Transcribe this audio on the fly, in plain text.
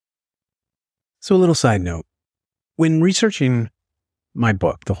So a little side note, when researching my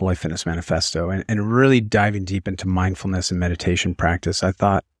book, The Whole Life Fitness Manifesto, and really diving deep into mindfulness and meditation practice, I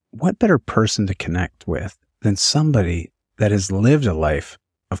thought, what better person to connect with than somebody that has lived a life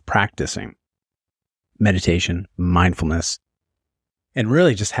of practicing meditation, mindfulness, and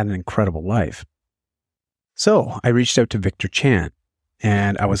really just had an incredible life. So I reached out to Victor Chan,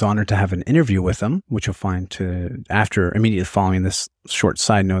 and I was honored to have an interview with him, which you'll find immediately following this short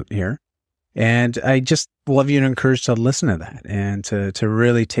side note here. And I just love you and encourage to listen to that and to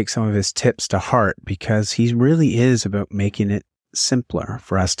really take some of his tips to heart, because he really is about making it simpler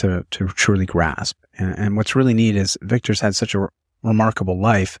for us to truly grasp. And what's really neat is Victor's had such a remarkable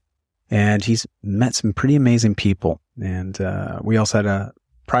life, and he's met some pretty amazing people. And we also had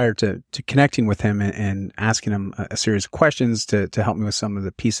prior to connecting with him and asking him a series of questions to help me with some of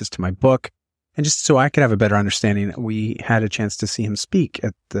the pieces to my book, and just so I could have a better understanding, we had a chance to see him speak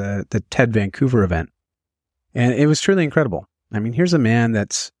at the TED Vancouver event. And it was truly incredible. I mean, here's a man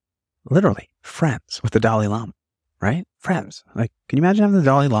that's literally friends with the Dalai Lama, right? Friends. Like, can you imagine having the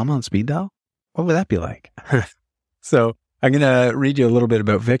Dalai Lama on speed dial? What would that be like? So I'm going to read you a little bit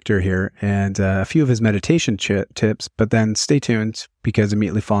about Victor here and a few of his meditation tips, but then stay tuned, because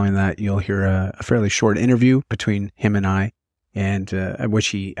immediately following that, you'll hear a fairly short interview between him and I, and at which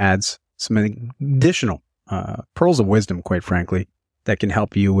he adds some additional pearls of wisdom, quite frankly, that can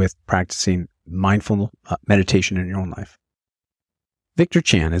help you with practicing mindful meditation in your own life. Victor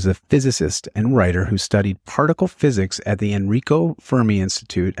Chan is a physicist and writer who studied particle physics at the Enrico Fermi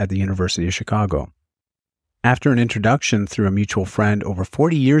Institute at the University of Chicago. After an introduction through a mutual friend over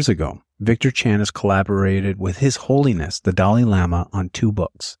 40 years ago, Victor Chan has collaborated with His Holiness, the Dalai Lama, on 2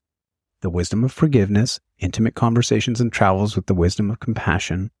 books: The Wisdom of Forgiveness, Intimate Conversations and Travels with the Wisdom of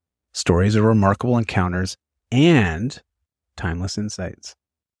Compassion, Stories of Remarkable Encounters, and Timeless Insights.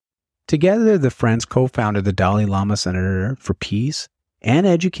 Together, the friends co-founded the Dalai Lama Center for Peace and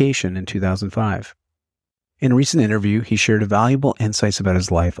Education in 2005. In a recent interview, he shared valuable insights about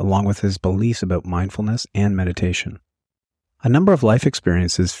his life, along with his beliefs about mindfulness and meditation. A number of life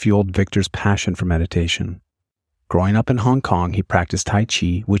experiences fueled Victor's passion for meditation. Growing up in Hong Kong, he practiced Tai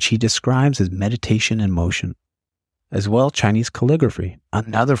Chi, which he describes as meditation in motion, as well Chinese calligraphy,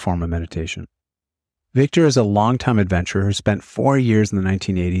 another form of meditation. Victor is a longtime adventurer who spent 4 years in the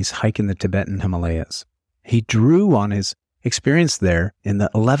 1980s hiking the Tibetan Himalayas. He drew on his experience there in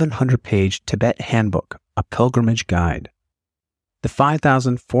the 1,100-page Tibet Handbook, a pilgrimage guide. The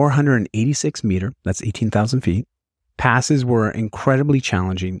 5,486-meter, that's 18,000 feet, passes were incredibly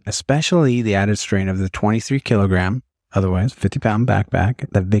challenging, especially the added strain of the 23-kilogram, otherwise 50-pound backpack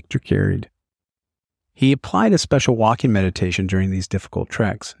that Victor carried. He applied a special walking meditation during these difficult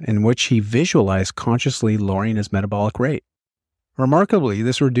treks, in which he visualized consciously lowering his metabolic rate. Remarkably,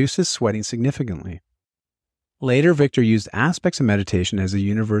 this reduced his sweating significantly. Later, Victor used aspects of meditation as a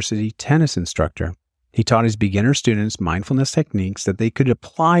university tennis instructor. He taught his beginner students mindfulness techniques that they could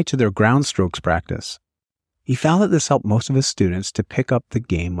apply to their ground strokes practice. He found that this helped most of his students to pick up the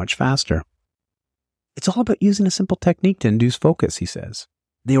game much faster. It's all about using a simple technique to induce focus, he says.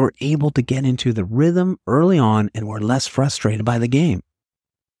 They were able to get into the rhythm early on and were less frustrated by the game.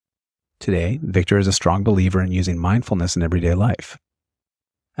 Today, Victor is a strong believer in using mindfulness in everyday life.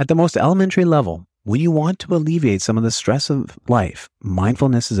 At the most elementary level, when you want to alleviate some of the stress of life,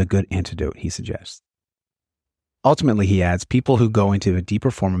 mindfulness is a good antidote, he suggests. Ultimately, he adds, people who go into a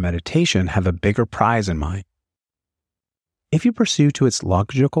deeper form of meditation have a bigger prize in mind. If you pursue to its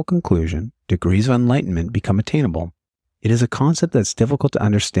logical conclusion, degrees of enlightenment become attainable. It is a concept that's difficult to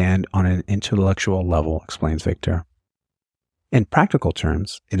understand on an intellectual level, explains Victor. In practical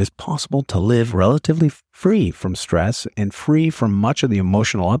terms, it is possible to live relatively free from stress and free from much of the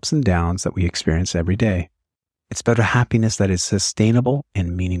emotional ups and downs that we experience every day. It's about a happiness that is sustainable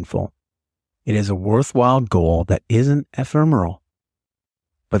and meaningful. It is a worthwhile goal that isn't ephemeral,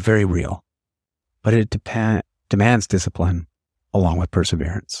 but very real. But it demands discipline along with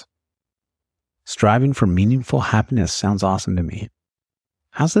perseverance. Striving for meaningful happiness sounds awesome to me.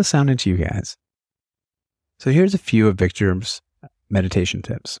 How's this sounding to you guys? So here's a few of Victor's meditation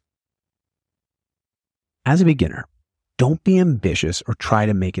tips. As a beginner, don't be ambitious or try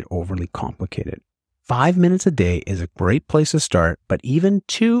to make it overly complicated. 5 minutes a day is a great place to start, but even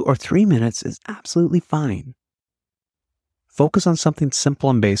 2 or 3 minutes is absolutely fine. Focus on something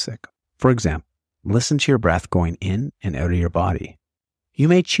simple and basic. For example, listen to your breath going in and out of your body. You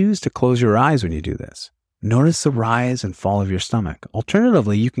may choose to close your eyes when you do this. Notice the rise and fall of your stomach.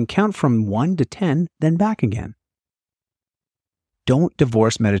 Alternatively, you can count from 1 to 10, then back again. Don't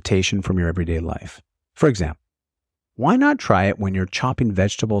divorce meditation from your everyday life. For example, why not try it when you're chopping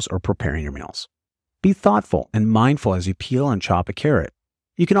vegetables or preparing your meals? Be thoughtful and mindful as you peel and chop a carrot.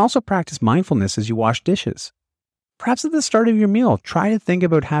 You can also practice mindfulness as you wash dishes. Perhaps at the start of your meal, try to think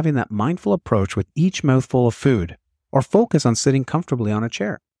about having that mindful approach with each mouthful of food, or focus on sitting comfortably on a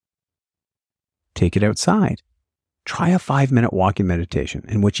chair. Take it outside. Try a 5-minute walking meditation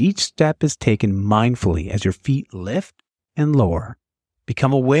in which each step is taken mindfully as your feet lift and lower.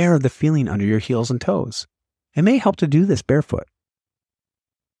 Become aware of the feeling under your heels and toes. It may help to do this barefoot.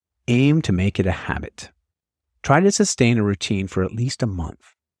 Aim to make it a habit. Try to sustain a routine for at least a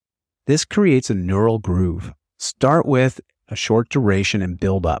month. This creates a neural groove. Start with a short duration and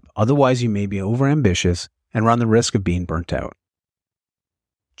build up. Otherwise, you may be overambitious and run the risk of being burnt out.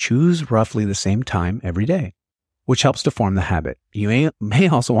 Choose roughly the same time every day, which helps to form the habit. You may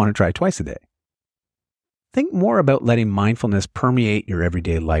also want to try twice a day. Think more about letting mindfulness permeate your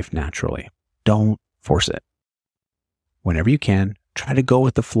everyday life naturally. Don't force it. Whenever you can, try to go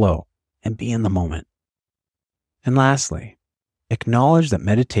with the flow and be in the moment. And lastly, acknowledge that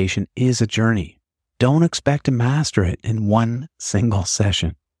meditation is a journey. Don't expect to master it in one single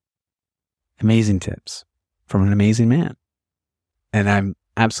session. Amazing tips from an amazing man. And I'm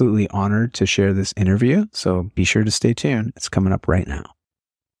absolutely honored to share this interview, so be sure to stay tuned. It's coming up right now.